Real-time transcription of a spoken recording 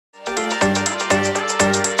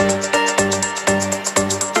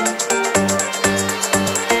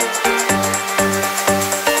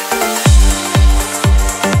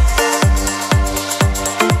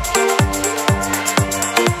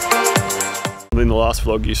In the last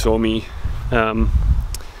vlog you saw me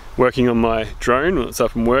working on my drone. Well, it's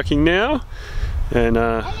up and working now, and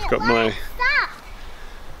got my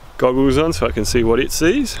goggles on so I can see what it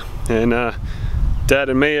sees, and Dad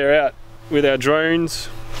and me are out with our drones.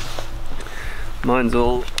 Mine's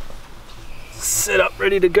all set up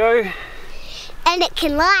ready to go. And it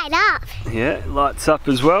can light up. Yeah, it lights up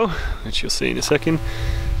as well, which you'll see in a second.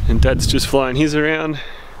 And Dad's just flying his around.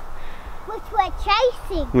 Which we're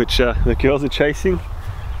chasing. Which the girls are chasing.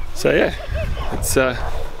 So yeah, let's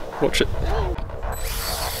watch it.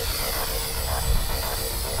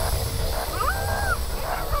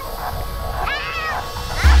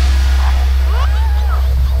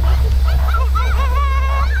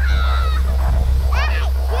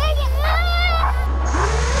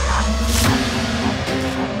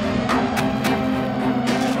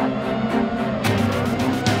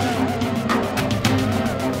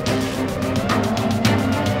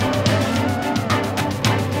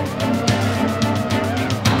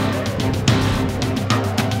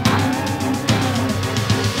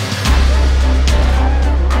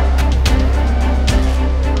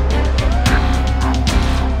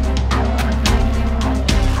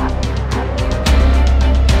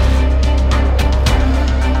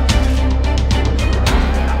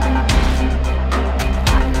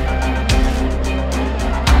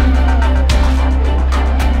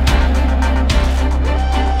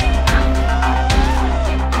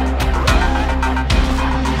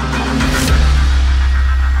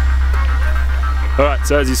 Alright,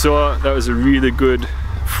 so as you saw, that was a really good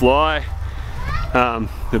fly.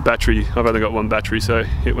 The battery, I've only got one battery, so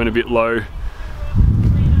it went a bit low.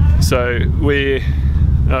 So we're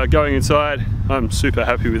going inside. I'm super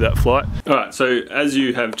happy with that flight. Alright, so as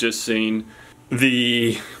you have just seen,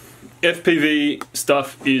 the FPV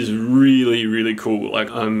stuff is really, really cool.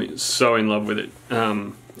 Like, I'm so in love with it.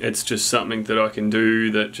 It's just something that I can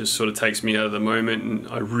do that just sort of takes me out of the moment, and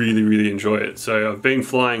I really, really enjoy it. So I've been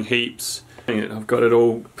flying heaps. I've got it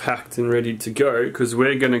all packed and ready to go because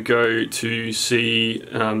we're going to go to see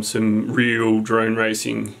some real drone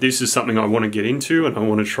racing. This is something I want to get into, and I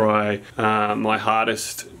want to try my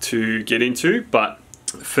hardest to get into, but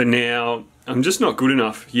for now I'm just not good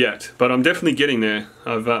enough yet, but I'm definitely getting there.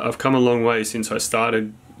 I've come a long way since I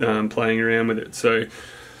started playing around with it. So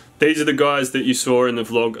these are the guys that you saw in the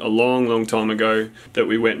vlog a long time ago that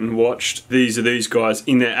we went and watched. These are these guys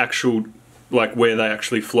in their actual, like, where they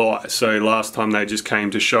actually fly. So last time they just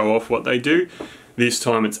came to show off what they do. This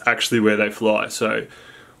time it's actually where they fly. So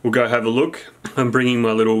we'll go have a look. I'm bringing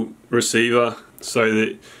my little receiver so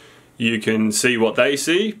that you can see what they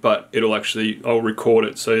see, but I'll record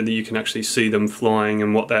it so that you can actually see them flying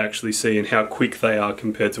and what they actually see and how quick they are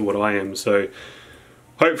compared to what I am. So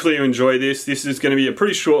hopefully you enjoy this. This is going to be a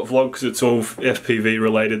pretty short vlog because it's all FPV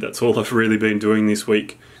related. That's all I've really been doing this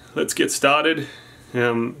week. Let's get started.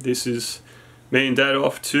 This is me and Dad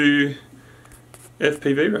off to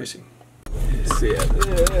FPV racing. See out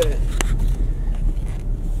there.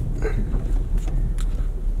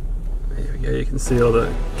 There we go, you can see all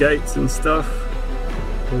the gates and stuff.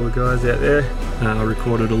 All the guys out there. I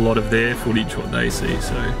recorded a lot of their footage, what they see,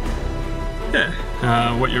 so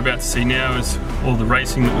yeah. What you're about to see now is all the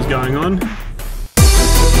racing that was going on.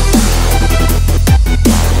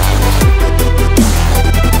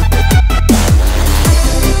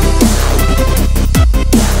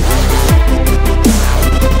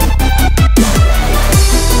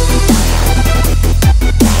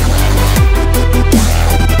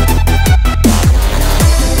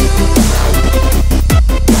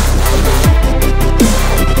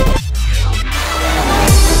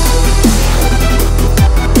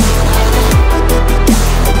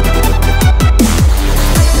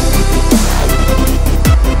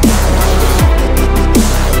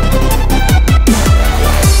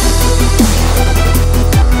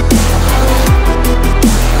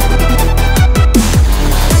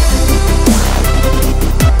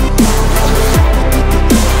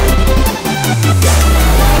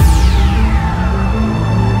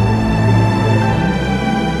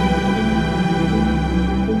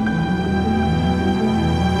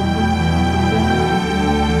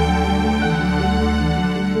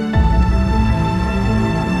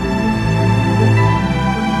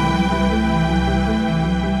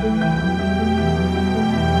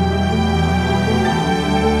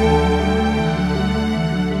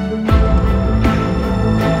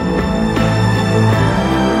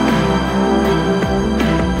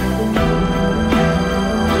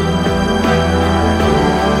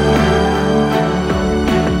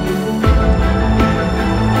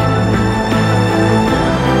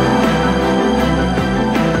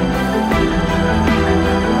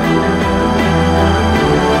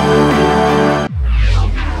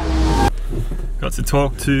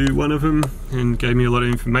 talked to one of them and gave me a lot of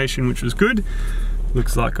information, which was good.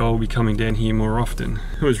 Looks like I'll be coming down here more often.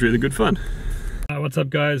 It was really good fun. What's up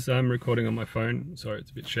guys? I'm recording on my phone. Sorry, it's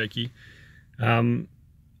a bit shaky. I'm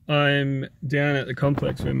down at the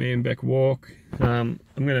complex where me and Beck walk. I'm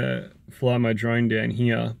gonna fly my drone down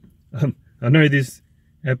here. I know this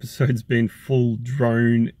episode's been full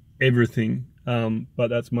drone everything, but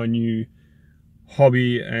that's my new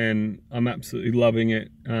hobby and I'm absolutely loving it.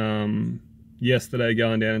 Yesterday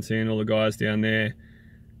going down and seeing all the guys down there,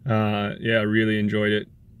 yeah, I really enjoyed it,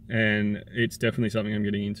 and it's definitely something I'm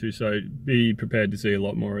getting into, so be prepared to see a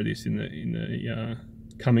lot more of this in the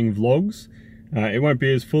coming vlogs. It won't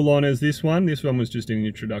be as full on as this one. This one was just an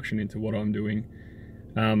introduction into what I'm doing,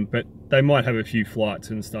 but they might have a few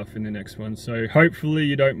flights and stuff in the next one, so hopefully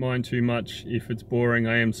you don't mind too much. If it's boring,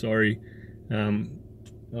 I am sorry.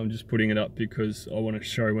 I'm just putting it up because I want to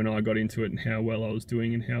show when I got into it and how well I was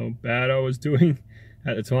doing and how bad I was doing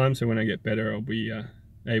at the time, so when I get better I'll be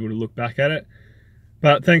able to look back at it.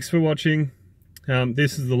 But thanks for watching.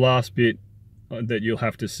 This is the last bit that you'll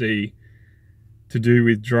have to see to do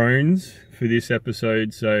with drones for this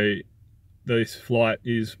episode, so this flight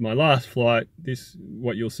is my last flight. This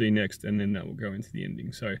what you'll see next, and then that will go into the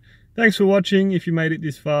ending. So thanks for watching. If you made it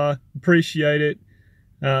this far, appreciate it.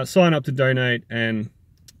 Sign up to donate and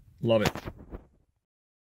love it.